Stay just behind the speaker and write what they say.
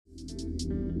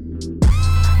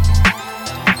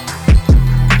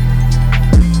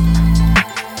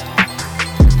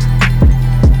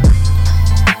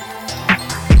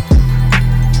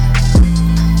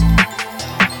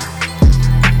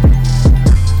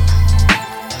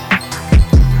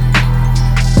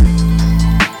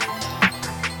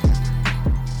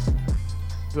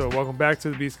Welcome back to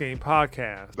the Beast Game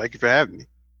Podcast. Thank you for having me.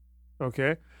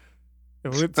 Okay.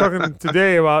 And we're talking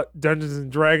today about Dungeons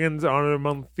and Dragons, Honor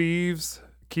Among Thieves.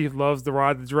 Keith loves to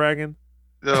ride the dragon.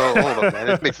 Oh, hold up, man.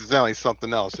 It makes it sound like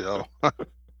something else, yo.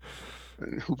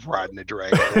 Who's riding the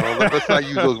dragon? Let's not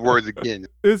use those words again.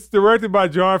 It's directed by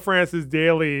John Francis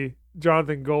Daley,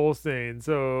 Jonathan Goldstein.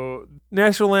 So,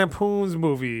 National Lampoon's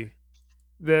movie,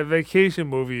 the vacation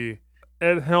movie,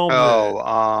 Ed Helms.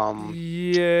 Oh,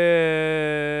 yeah.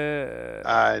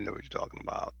 I know what you're talking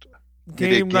about.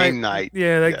 Game night.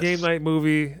 Yeah, that Yes. game night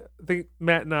movie. I think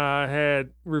Matt and I had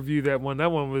reviewed that one.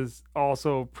 That one was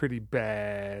also pretty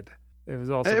bad. It was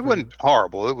also It wasn't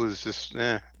horrible. It was just,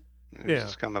 It was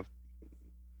just kind of.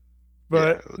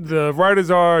 But the writers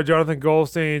are Jonathan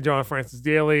Goldstein, John Francis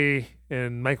Daley,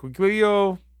 and Michael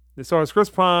Giglio. It stars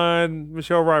Chris Pine,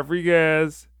 Michelle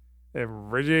Rodriguez,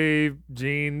 and Reggie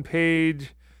Jean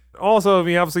Page. Also, I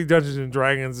mean, obviously Dungeons and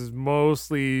Dragons is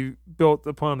mostly built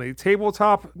upon a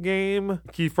tabletop game.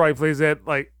 Keith probably plays that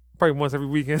like probably once every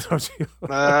weekend, don't you?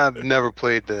 I've never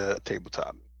played the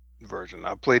tabletop version.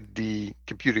 I played the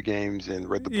computer games and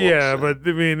read the books. Yeah, but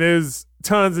I mean, there's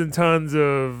tons and tons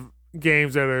of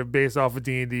games that are based off of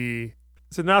D&D.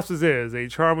 Synopsis is a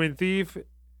charming thief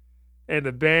and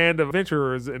a band of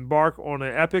adventurers embark on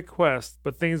an epic quest,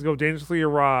 but things go dangerously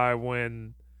awry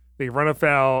when they run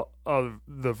afoul of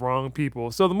the wrong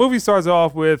people. So the movie starts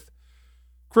off with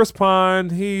Chris Pine.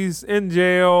 He's in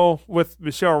jail with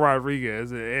Michelle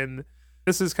Rodriguez, and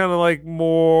this is kind of like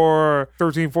more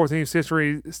 13th, 14th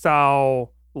century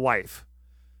style life.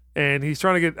 And he's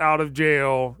trying to get out of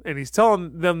jail, and he's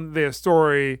telling them their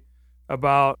story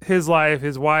about his life.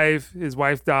 His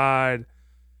wife died,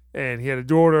 and he had a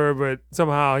daughter, but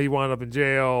somehow he wound up in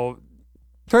jail.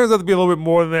 Turns out to be a little bit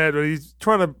more than that, but he's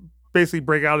trying to basically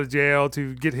break out of jail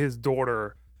to get his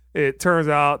daughter. It turns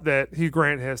out that Hugh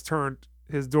Grant has turned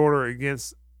his daughter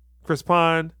against Chris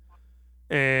Pine,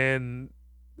 and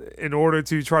in order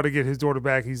to try to get his daughter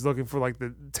back, he's looking for like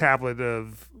the tablet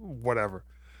of whatever.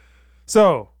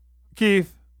 So,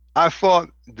 Keith, I thought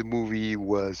the movie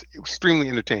was extremely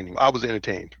entertaining. I was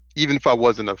entertained. Even if I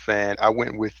wasn't a fan, I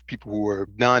went with people who were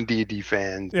non-D&D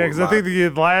fans. Yeah, because I think the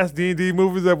last D&D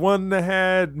movie was that one that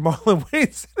had Marlon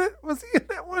Wayans in it. Was he in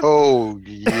that one? Oh,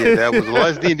 yeah. That was the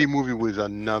last D&D movie was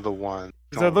another one.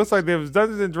 So it looks like there was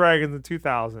Dungeons & Dragons in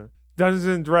 2000.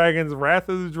 Dungeons & Dragons Wrath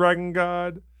of the Dragon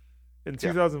God in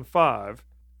 2005.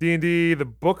 D&D The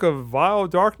Book of Vile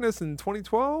Darkness in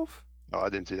 2012. Oh, I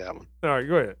didn't see that one. All right,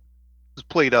 go ahead. It was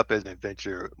played up as an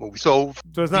adventure movie. So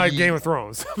it's not like Game of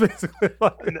Thrones, basically.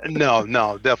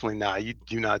 No, definitely not. You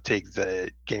do not take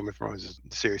the Game of Thrones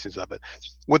seriousness of it.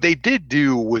 What they did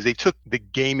do was they took the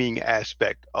gaming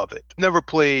aspect of it. Never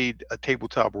played a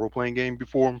tabletop role-playing game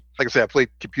before. Like I said, I played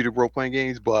computer role-playing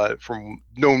games, but from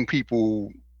known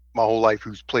people my whole life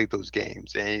who's played those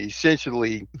games. And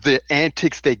essentially, the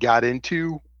antics they got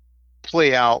into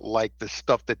play out like the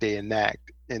stuff that they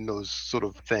enact in those sort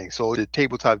of things. So the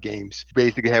tabletop games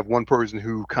basically have one person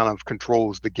who kind of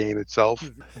controls the game itself.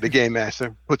 The game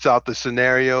master puts out the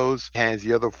scenarios, hands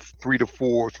the other 3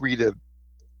 to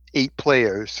 8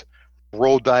 players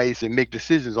roll dice and make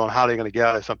decisions on how they're going to get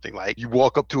out of something. Like you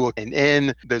walk up to an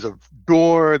inn, there's a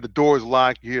door, the door is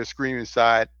locked, you hear a scream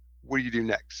inside. What do you do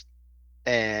next?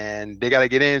 And they got to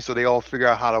get in, so they all figure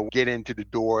out how to get into the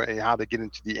door and how to get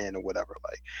into the inn or whatever.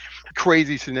 Like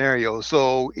crazy scenarios.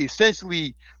 So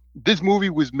essentially, this movie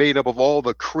was made up of all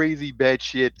the crazy, bad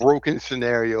shit, broken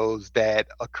scenarios that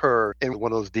occur in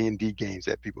one of those D&D games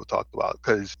that people talked about.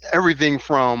 Because everything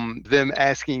from them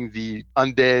asking the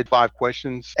undead 5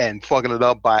 questions and fucking it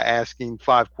up by asking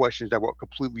 5 questions that were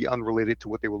completely unrelated to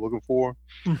what they were looking for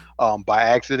by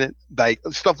accident. Like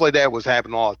stuff like that was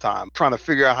happening all the time. Trying to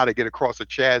figure out how to get across a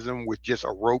chasm with just a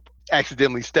rope.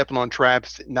 Accidentally stepping on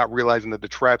traps, not realizing that the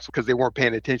traps, because they weren't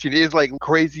paying attention. It's like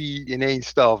crazy, inane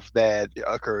stuff that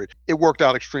occurred. It worked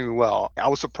out extremely well. I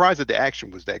was surprised that the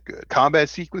action was that good. Combat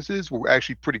sequences were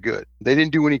actually pretty good. They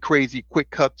didn't do any crazy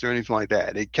quick cuts or anything like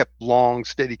that. They kept long,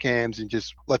 steady cams and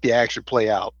just let the action play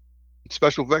out.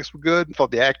 Special effects were good. I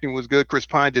thought the acting was good. Chris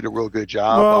Pine did a real good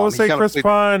job. Well, I would say Chris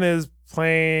Pine is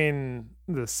playing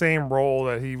the same role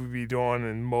that he would be doing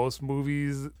in most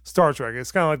movies. Star Trek,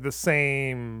 it's kind of like the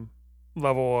same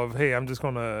level of, hey, I'm just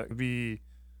going to be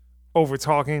over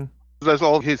talking. That's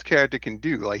all his character can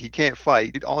do. Like, he can't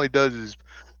fight. All he does is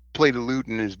play the lute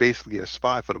and is basically a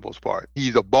spy for the most part.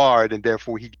 He's a bard, and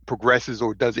therefore he progresses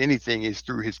or does anything is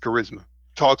through his charisma.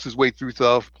 Talks his way through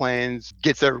stuff, plans,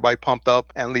 gets everybody pumped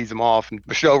up, and leads them off. And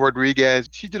Michelle Rodriguez,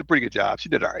 she did a pretty good job. She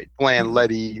did all right. Playing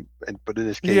Letty, but in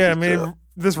this case, yeah, I mean,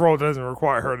 this role doesn't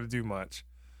require her to do much.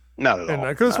 Not at And all.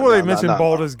 because Not, before they not, not, mentioned not at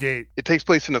all. Baldur's Gate. It takes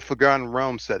place in a Forgotten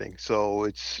Realm setting, so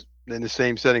it's in the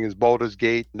same setting as Baldur's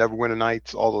Gate, Neverwinter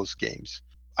Nights, all those games.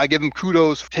 I give them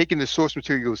kudos for taking the source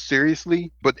material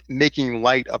seriously, but making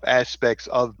light of aspects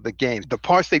of the game. The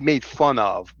parts they made fun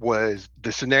of was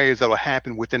the scenarios that will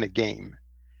happen within a game.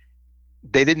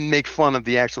 They didn't make fun of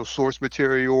the actual source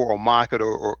material or mock it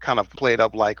or kind of play it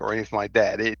up like or anything like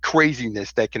that.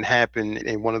 Craziness that can happen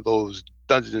in one of those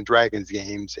Dungeons and Dragons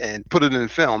games and put it in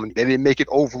film. They didn't make it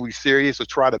overly serious or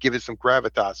try to give it some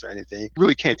gravitas or anything.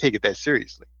 Really can't take it that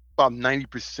seriously. About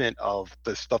 90% of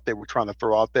the stuff they were trying to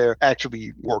throw out there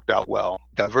actually worked out well.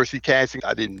 Diversity casting,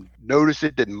 I didn't notice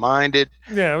it, didn't mind it.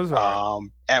 Yeah, it was all right.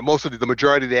 And most of the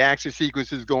majority of the action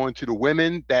sequences going to the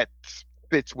women, that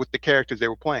fits with the characters they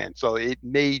were playing. So it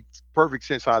made perfect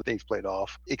sense how things played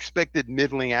off. Expected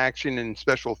middling action and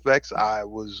special effects. I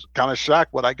was kind of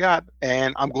shocked what I got.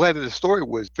 And I'm glad that the story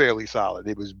was fairly solid.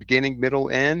 It was beginning, middle,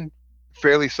 end.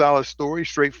 Fairly solid story,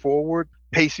 straightforward.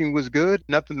 Pacing was good.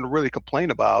 Nothing to really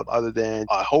complain about other than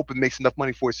I hope it makes enough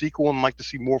money for a sequel and I'd like to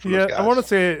see more from those guys. I want to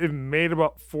say it made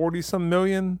about 40-some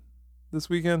million this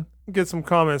weekend. Get some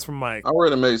comments from Mike. I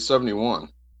read it made 71.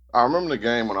 I remember the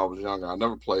game when I was younger. I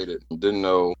never played it. Didn't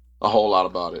know a whole lot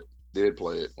about it. Did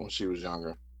play it when she was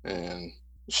younger. And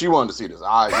she wanted to see this.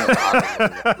 I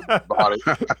didn't know about it.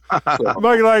 So,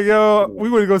 Mike, like, yo, we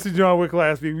went to go see John Wick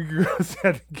last week. We could go see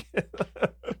that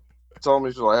again. told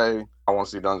me, she's like, hey, I want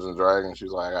to see Dungeons and Dragons.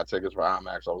 She's like, I got tickets for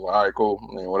IMAX. I was like, all right, cool.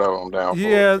 I mean, whatever, I'm down for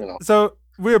it. You know? So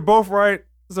we're both right.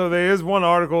 So there is one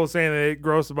article saying that it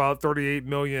grossed about 38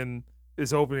 million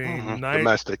this opening night.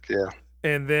 Domestic, yeah.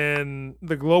 And then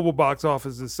the global box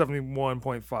office is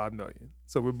 71.5 million.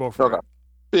 So we're both right. Okay.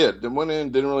 Yeah, then went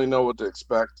in, didn't really know what to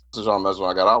expect. So John Messer, when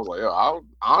I got out, I was like, yo, I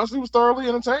honestly was thoroughly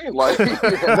entertained. Like, it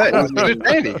was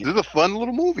entertaining. It was a fun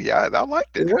little movie. I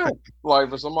liked it. Yeah. Like,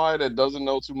 for somebody that doesn't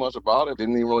know too much about it,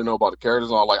 didn't even really know about the characters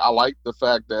and all, like, I like the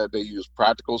fact that they use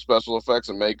practical special effects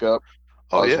and makeup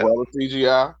as well as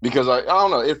CGI. Because I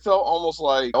don't know, it felt almost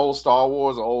like old Star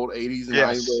Wars or old 80s and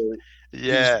 90s.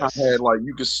 Yes. Had, like,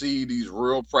 you could see these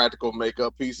real practical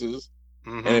makeup pieces,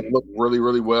 and it looked really,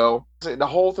 really well. The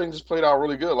whole thing just played out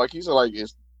really good. Like you said, like,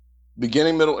 it's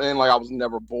beginning, middle, end. Like, I was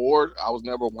never bored. I was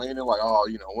never waning. Like, oh,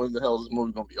 you know, when the hell is this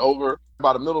movie gonna be over?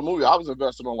 By the middle of the movie, I was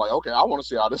invested on, like, okay, I want to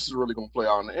see how this is really gonna play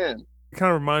out in the end. It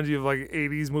kind of reminds you of like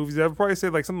 80s movies. I would probably say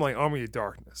like something like Army of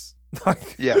Darkness.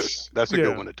 Yes, that's a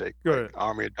good one to take. Go ahead.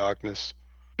 Army of Darkness,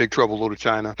 Big Trouble in Little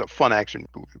China. It's a fun action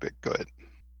movie. Go ahead.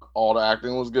 All the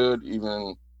acting was good,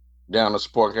 even down the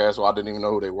support cast, so I didn't even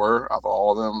know who they were. I thought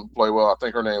all of them play well. I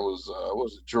think her name was,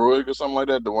 was it Druid or something like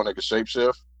that? The one that could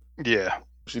shapeshift? Yeah.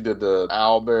 She did the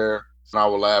owl bear, and I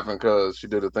was laughing because she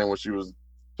did the thing where she was,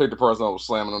 picked the person that was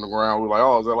slamming on the ground. We were like,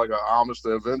 oh, is that like an homage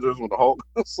to Avengers when the Hulk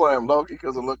slammed Loki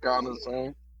because it looked kind of the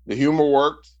same? The humor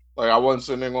worked. Like, I wasn't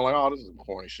sitting there going like, oh, this is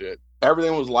corny shit.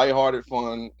 Everything was lighthearted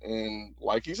fun, and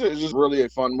like he said, it's just really a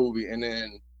fun movie. And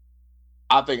then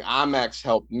I think IMAX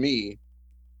helped me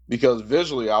because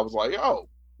visually I was like, yo,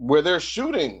 where they're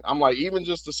shooting, I'm like, even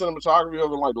just the cinematography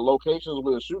of it, like the locations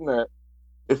where they're shooting at,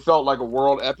 it felt like a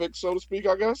world epic, so to speak,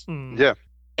 I guess. Yeah.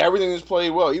 Everything is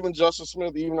played well. Even Justin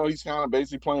Smith, even though he's kind of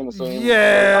basically playing the same.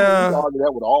 Yeah. I argue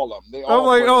that with all of them. I'm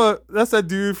like, oh, that's that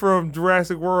dude from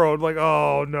Jurassic World. Like,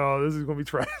 oh, no, this is going to be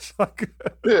trash.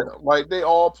 Yeah, like they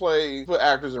all put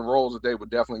actors in roles that they would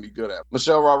definitely be good at.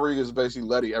 Michelle Rodriguez is basically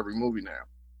Letty every movie now.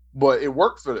 But it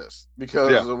worked for this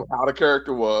because of how the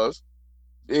character was.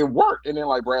 It worked. And then,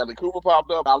 like, Bradley Cooper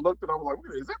popped up. I looked at him, I was like,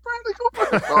 wait, is that Bradley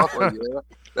Cooper? So I was like, yeah,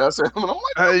 that's him. And I'm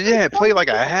like, play like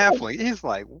a halfling. He's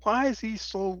like, why is he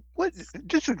so,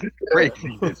 this is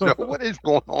crazy. So what is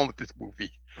going on with this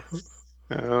movie?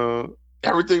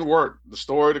 Everything worked. The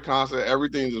story, the concept,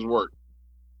 everything just worked.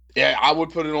 Yeah, I would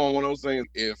put it on one of those things.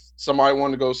 If somebody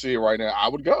wanted to go see it right now, I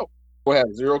would go. I would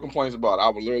have zero complaints about it. I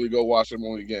would literally go watch the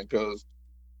movie again because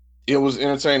it was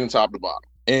entertaining top to bottom.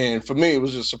 And for me, it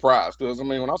was just a surprise. Because, I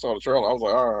mean, when I saw the trailer, I was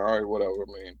like, all right, whatever.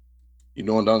 I mean, you're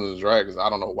doing Dungeons and Dragons.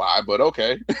 I don't know why, but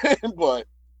okay. But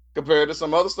compared to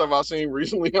some other stuff I've seen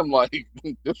recently, I'm like,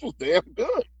 this was damn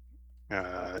good.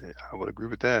 I would agree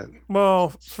with that. Well,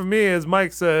 for me, as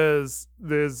Mike says,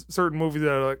 there's certain movies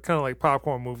that are kind of like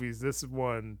popcorn movies. This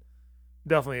one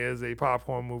definitely is a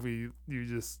popcorn movie. You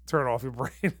just turn off your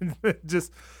brain and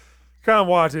just kind of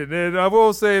watch it. And I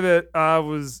will say that I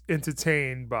was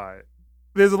entertained by it.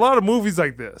 There's a lot of movies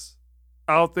like this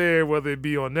out there, whether it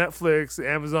be on Netflix,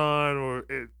 Amazon, or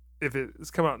if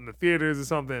it's come out in the theaters or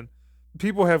something.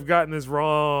 People have gotten this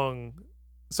wrong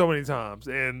so many times.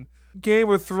 And Game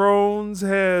of Thrones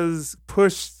has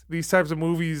pushed these types of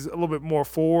movies a little bit more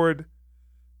forward.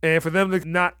 And for them to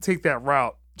not take that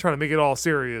route, trying to make it all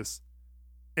serious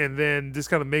and then just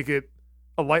kind of make it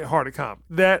a lighthearted comedy.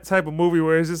 That type of movie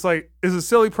where it's just like, it's a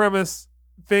silly premise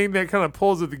thing that kind of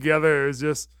pulls it together is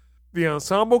just the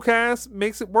ensemble cast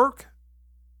makes it work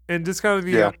and just kind of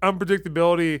the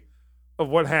unpredictability of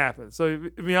what happens. So,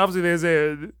 I mean, obviously there's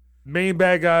a main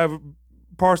bad guy,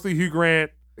 partially Hugh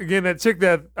Grant. Again, that chick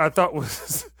that I thought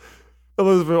was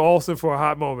Elizabeth Olsen for a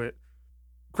hot moment.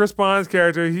 Chris Pine's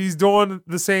character, he's doing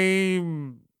the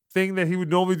same thing that he would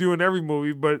normally do in every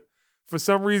movie, but for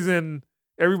some reason,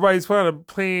 everybody's kind of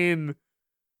playing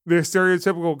their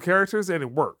stereotypical characters, and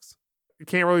it works. You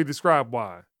can't really describe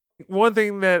why. One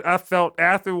thing that I felt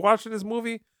after watching this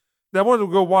movie, that I wanted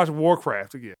to go watch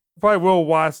Warcraft again. Probably will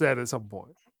watch that at some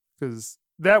point, because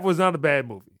that was not a bad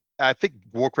movie. I think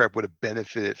Warcraft would have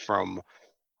benefited from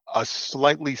a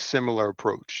slightly similar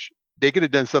approach. They could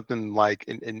have done something like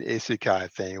an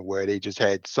isekai thing where they just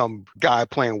had some guy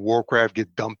playing Warcraft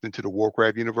get dumped into the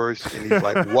Warcraft universe, and he's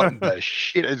like, what the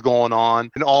shit is going on?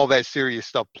 And all that serious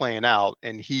stuff playing out,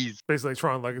 and he's basically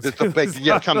Tron Legacy.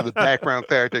 Kind of the background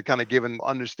character, kind of giving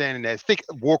understanding that I think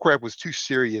Warcraft was too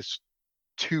serious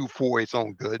for its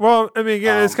own good. Well, I mean,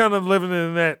 again, it's kind of living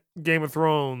in that Game of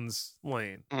Thrones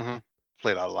lane. Mm-hmm.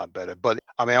 Played out a lot better. But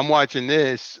I mean, I'm watching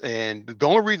this, and the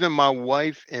only reason my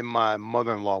wife and my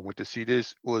mother-in-law went to see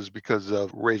this was because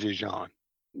of Regé Jean.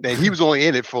 And he was only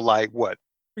in it for like what?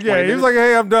 Yeah, he was like,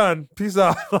 hey, I'm done. Peace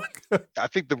out. I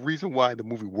think the reason why the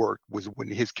movie worked was when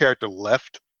his character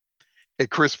left and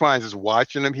Chris Pine is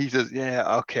watching him. He says,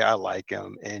 yeah, okay, I like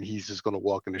him. And he's just going to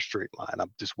walk in a straight line.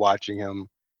 I'm just watching him.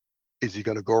 Is he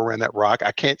going to go around that rock?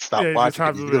 I can't stop watching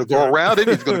it. He's going to go around it.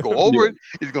 He's going to go over it.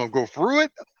 He's going to go through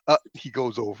it. He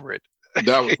goes over it.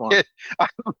 That was fun. I'm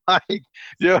like,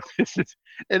 yeah.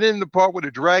 And then the part where the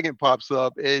dragon pops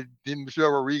up, and then Michelle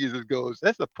Rodriguez just goes,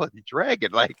 that's a putty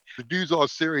dragon. Like, the dude's all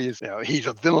serious. You know, he's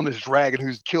a villainous dragon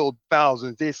who's killed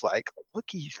thousands. It's like, look,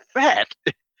 he's fat.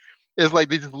 It's like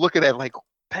they just look at it like,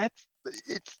 that's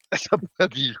a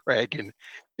putty dragon.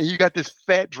 And you got this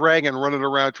fat dragon running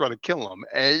around trying to kill him.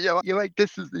 And you're like,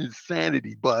 this is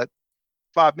insanity. But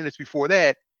 5 minutes before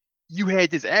that, you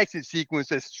had this action sequence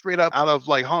that's straight up out of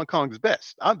like Hong Kong's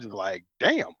best. I'm just like,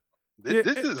 damn, this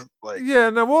is like. Yeah,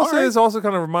 and I will say this also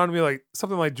kind of reminded me like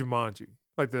something like Jumanji,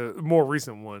 like the more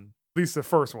recent one, at least the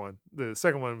first one. The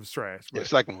second one was trash. Yeah, the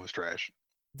second one was trash.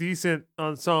 Decent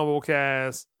ensemble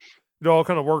cast. It all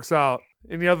kind of works out.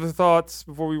 Any other thoughts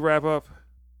before we wrap up?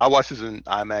 I watched this in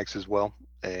IMAX as well,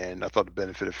 and I thought it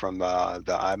benefited from the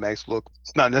IMAX look.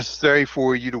 It's not necessary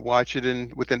for you to watch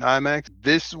it within IMAX.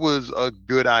 This was a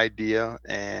good idea,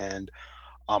 and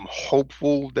I'm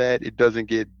hopeful that it doesn't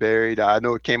get buried. I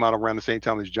know it came out around the same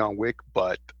time as John Wick,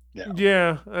 but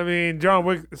yeah. I mean, John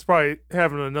Wick is probably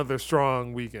having another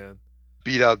strong weekend.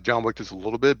 Beat out John Wick just a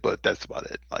little bit, but that's about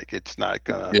it. Like, it's not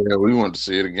gonna. Yeah, we went to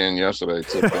see it again yesterday.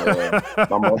 Took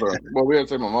my mother. Well, we had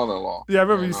to take my mother-in-law. Yeah, I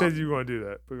remember you said you were going to do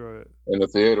that. But go ahead. And the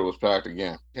theater was packed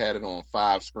again. Had it on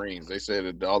 5 screens. They said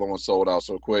that the other one sold out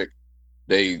so quick,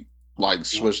 they like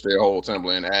switched their whole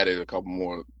template and added a couple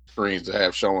more screens to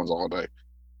have showings all day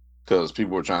because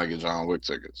people were trying to get John Wick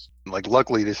tickets. Like,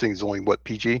 luckily, this thing's only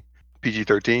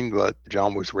PG-13, but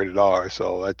John Wick's rated R,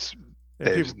 so that's.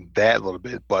 There's that a little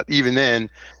bit, but even then,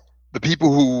 the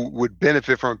people who would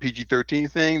benefit from a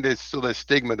PG-13 thing, there's still that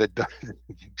stigma that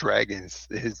dragons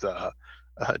is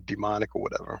demonic or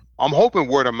whatever. I'm hoping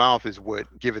word of mouth is what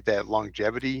give it that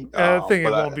longevity. I think it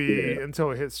won't be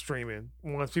until it hits streaming.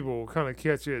 Once people kind of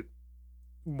catch it,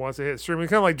 once it hits streaming,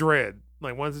 kind of like Dread.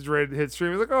 Like once Dread hits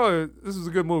streaming, it's like, oh, this is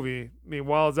a good movie. I mean,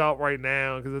 while it's out right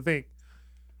now, because I think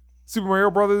Super Mario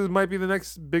Brothers might be the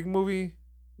next big movie.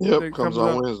 Yep, comes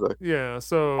on Wednesday. Yeah,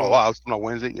 so. Oh, wow, it's on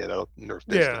Wednesday? Yeah, that'll nerf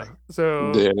this thing.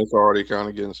 So. Yeah, it's already kind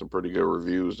of getting some pretty good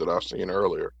reviews that I've seen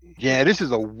earlier. Yeah, this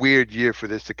is a weird year for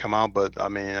this to come out, but I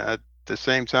mean, at the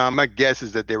same time, my guess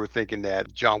is that they were thinking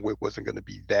that John Wick wasn't going to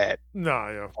be that. Nah,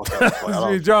 yeah.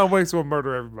 I mean, John Wick's will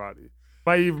murder everybody.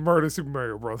 Might even murder Super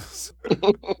Mario Brothers.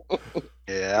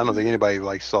 Yeah, I don't think anybody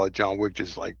like saw John Wick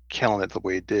just like killing it the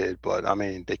way it did, but I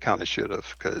mean, they kind of should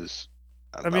have because.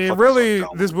 I mean, really,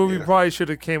 this movie probably should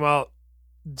have came out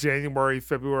January,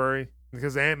 February,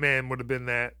 because Ant-Man would have been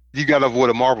that. You got to avoid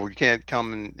a Marvel. You can't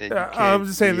come and I'm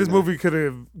just saying, this movie could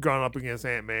have gone up against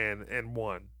Ant-Man and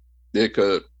won. It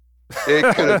could.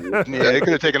 It could have. Yeah, it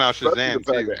could have taken out Shazam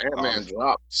too. Ant-Man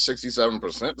dropped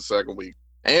 67% the second week,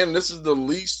 and this is the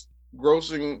least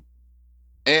grossing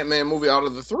Ant-Man movie out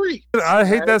of the 3. I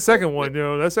hate that second one.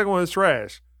 That second one is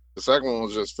trash. The second one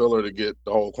was just filler to get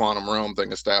the whole quantum realm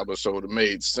thing established, so it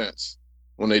made sense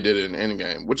when they did it in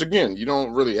Endgame. Which again, you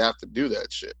don't really have to do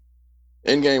that shit.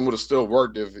 Endgame would have still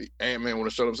worked if Ant-Man would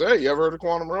have showed up and said, "Hey, you ever heard of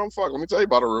Quantum Realm? Fuck, let me tell you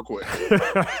about it real quick."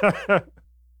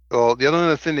 Well, the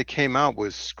other thing that came out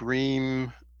was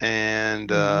Scream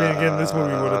and Again, this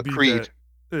movie would have beat Creed.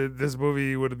 that. This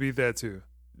movie would have beat that too.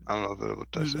 I don't know if it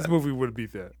would touch This that. movie would have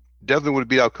beat that. Definitely would have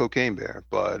beat out Cocaine Bear,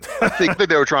 but I think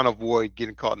they were trying to avoid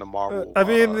getting caught in the Marvel. I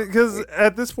mean, because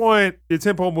at this point, your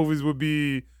tentpole movies would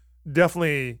be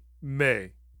definitely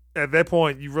May. At that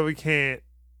point, you really can't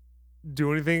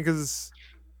do anything because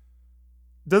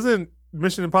doesn't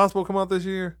Mission Impossible come out this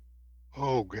year?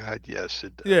 Oh God, yes,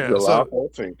 it does. Yeah, July so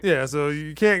 14th. yeah, so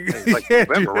you can't. It's You like can't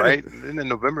do November, that. right? And then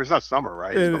November, it's not summer,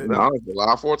 right? It's And- November. No, it's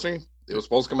July 14th. It was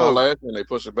supposed to come out last year, and they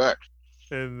pushed it back.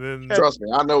 And then Trust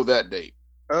me, I know that date.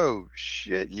 Oh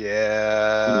shit,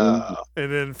 yeah.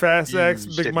 and then Fast X,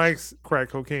 You Big shit. Mike's crack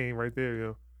cocaine right there,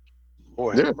 yo.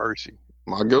 Boy, Yeah. have mercy.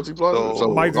 My guilty pleasure. So,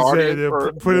 Mike just Guardian said,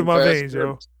 first, put it in then my Fast veins, yo.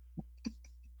 Furious.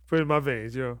 Put it in my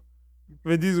veins, yo.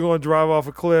 Vin Diesel gonna drive off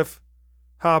a cliff,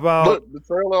 hop out. Look, the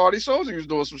trailer already shows you was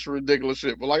doing some ridiculous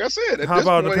shit. But like I said, at How this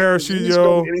about the point, parachute, if you yo?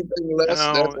 show anything less,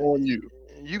 No. that's on you.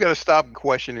 You got to stop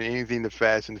questioning anything the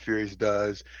Fast and the Furious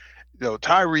does.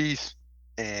 Tyrese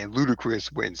and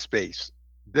Ludacris were in space.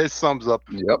 This sums up.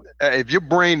 Yep. If your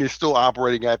brain is still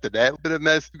operating after that bit of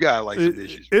mess, you got like some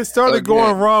issues. It started Again,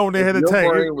 going wrong when they had a Your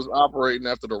tank. brain was operating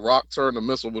after The Rock turned the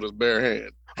missile with his bare hand.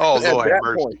 Oh At Lord, have that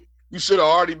mercy. point, you should have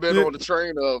already been Yeah. on the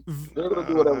train of they're gonna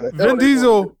do whatever. The Vin hell they want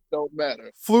Diesel- to do. Don't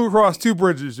matter. Flew across 2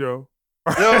 bridges, yo.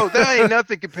 No, that ain't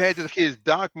nothing compared to his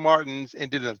Doc Martens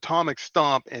and did an atomic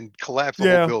stomp and collapsed the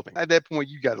Yeah. whole building. At that point,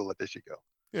 you got to let that shit go.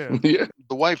 Yeah. Yeah.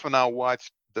 The wife and I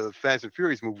watched the Fast and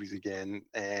Furious movies again,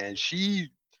 and she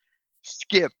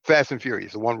skipped Fast and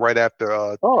Furious, the one right after.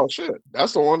 Oh shit,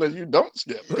 that's the one that you don't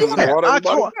skip because it Yeah, brought I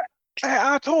everybody told- back.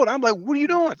 I told her, I'm like, what are you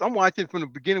doing? I'm watching from the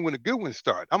beginning when the good ones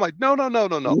start. I'm like, no. No.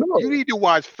 You need to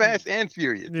watch Fast and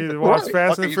Furious. You need to She's watch what the Fast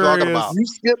fuck are and you talking Furious. about? You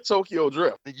skip Tokyo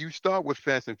Drift. You start with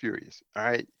Fast and Furious, all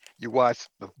right? You watch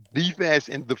the Fast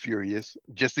and the Furious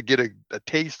just to get a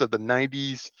taste of the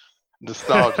 90s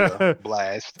nostalgia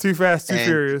blast. Too Fast, Too And-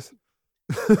 Furious.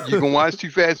 You can watch Too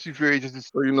Fast, Too Furious.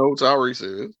 So you know who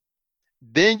Tyrese is.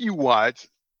 Then you watch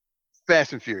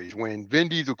Fast and Furious when Vin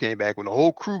Diesel came back, when the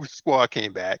whole crew squad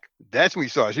came back. That's when we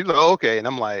saw it. She was like, oh, okay. And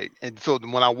I'm like, and so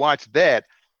when I watched that,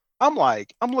 I'm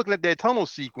like, I'm looking at that tunnel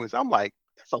sequence. I'm like,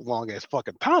 that's a long ass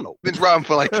fucking tunnel. Been driving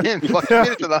for like 10 fucking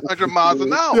minutes at 100 miles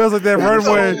an hour. Yeah, it was like that That's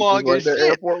so runway. long Like as the shit.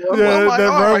 airport Yeah, runway. I'm like, that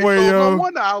all right, runway, so yo. no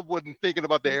wonder I wasn't thinking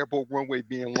about the airport runway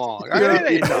being long. All right,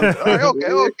 it ain't nothing. All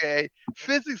right, okay.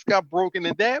 Physics got broken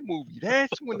in that movie.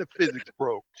 That's when the physics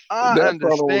broke. I That tunnel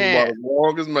was about understand. as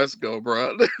long as Mexico,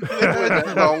 bro.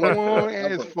 That's a long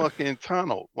ass fucking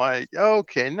tunnel. Like,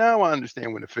 okay, now I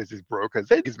understand when the physics broke because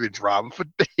they've been driving for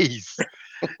days.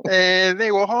 And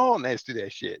they were hauling ass through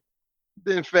that shit.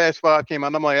 Then Fast Five came out,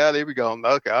 and I'm like, oh, there we go.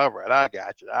 Okay, all right, I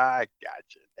got you.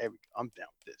 There we go. I'm down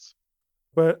with this.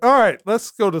 But all right,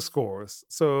 let's go to scores.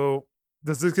 So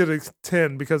does this get a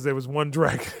 10 because there was one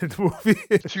dragon in the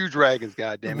movie? 2 dragons,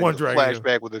 goddamn it. One There's a dragon,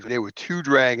 flashback with there were 2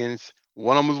 dragons.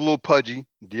 One of them was a little pudgy.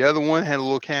 The other one had a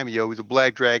little cameo. He was a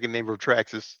black dragon named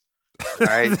Rotraxus. All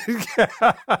right.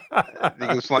 I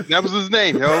think it was like, that was his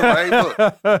name, yo. Right? Look.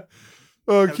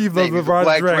 Oh, That was keep his name. up He the was a ride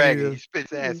black dragon. dragon. He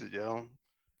spits acid, yo.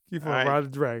 Keep All on right. riding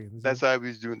dragons. That's how he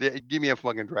was doing. Give me a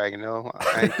fucking dragon, yo. All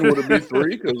right. Would it be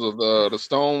 3 because of the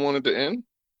stone wanted to end?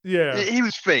 Yeah. He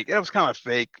was fake. That was kind of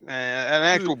fake. An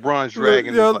actual bronze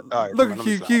dragon. Yeah, is like, all right, look let at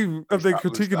me you stop. keep Let up me there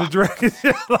stop. critiquing the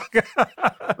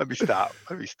dragon.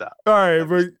 Let me stop. All right,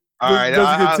 but All right.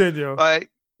 doesn't continue. Like,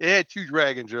 it had 2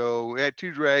 dragons, Joe. It had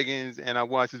 2 dragons, and I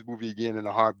watched this movie again in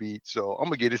a heartbeat. So I'm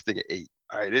gonna give this thing an 8.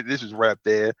 All right, this is right up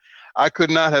there. I could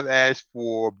not have asked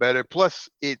for better. Plus,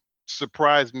 it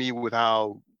surprised me with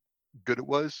how good it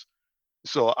was.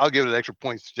 So I'll give it extra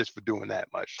points just for doing that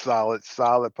much. Solid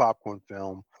popcorn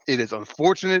film. It is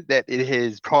unfortunate that it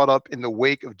has caught up in the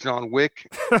wake of John Wick,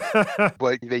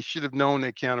 but they should have known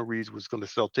that Keanu Reeves was going to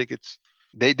sell tickets.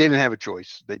 They didn't have a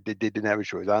choice. They didn't have a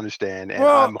choice. I understand. And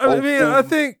Well, I'm hopeful. I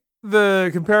think the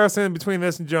comparison between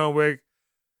this and John Wick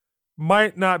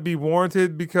might not be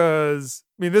warranted because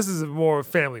this is a more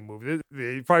family movie.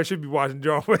 You probably should be watching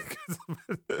John Wick,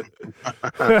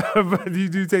 but you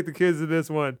do take the kids to this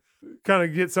one, kind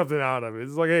of get something out of it.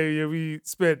 It's like, hey, we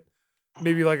spent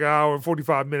maybe like an hour and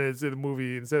 45 minutes in the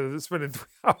movie instead of spending 3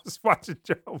 hours watching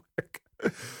John Wick.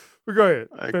 But go ahead.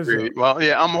 I finish agree. up. Well,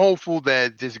 yeah, I'm hopeful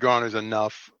that this garners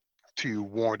enough to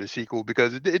warrant a sequel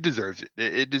because it deserves it.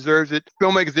 It deserves it.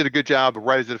 Filmmakers did a good job. The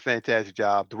writers did a fantastic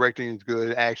job. Directing is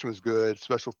good. Action was good.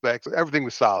 Special effects. Everything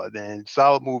was solid. And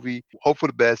solid movie. Hope for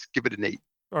the best. Give it an 8.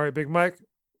 All right, Big Mike.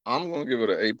 I'm going to give it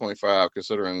an 8.5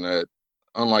 considering that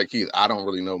unlike Keith, I don't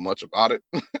really know much about it.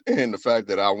 And the fact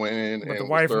that I went in But the and was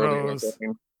wife thoroughly knows.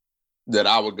 entertained, that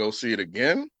I would go see it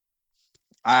again,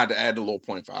 I had to add the little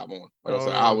 0.5 on. Like I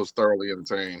said, I was thoroughly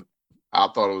entertained. I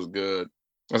thought it was good.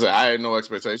 I said I had no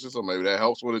expectations, so maybe that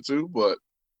helps with it too. But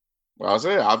like I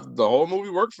said, the whole movie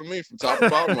worked for me from top to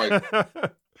bottom.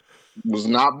 Like, was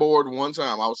not bored one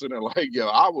time. I was sitting there like, yo,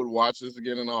 I would watch this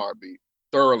again in a heartbeat.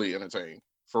 Thoroughly entertained,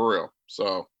 for real.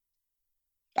 So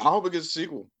I hope it gets a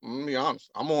sequel. I'm gonna be honest.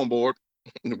 I'm on board.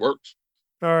 It works.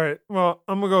 All right. Well,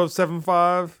 I'm gonna go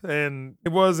 7.5, and it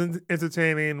was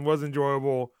entertaining, was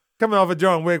enjoyable. Coming off of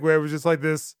John Wick, where it was just like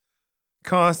this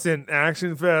constant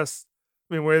action fest.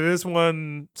 I mean, where this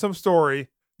one, some story,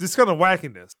 just kind of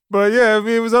wackiness. But yeah, I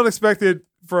mean, it was unexpected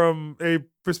from a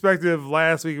perspective.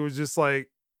 Last week, it was just like,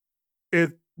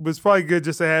 it was probably good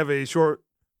just to have a short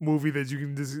movie that you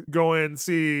can just go in,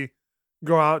 see,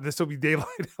 go out, and still be daylight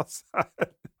outside.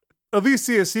 At least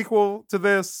see a sequel to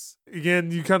this.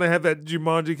 Again, you kind of have that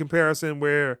Jumanji comparison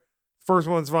where first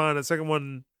one's fine, the second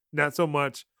one not so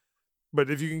much. But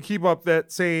if you can keep up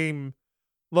that same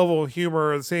level of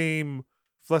humor, the same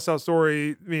fleshed out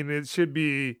story, I mean, it should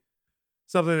be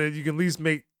something that you can at least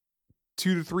make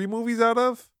 2 to 3 movies out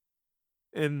of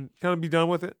and kind of be done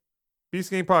with it. Beast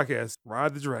Game Podcast.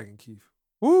 Ride the dragon, Keith.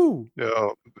 Woo! Yeah.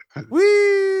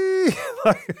 Whee!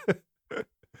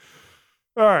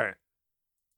 All right.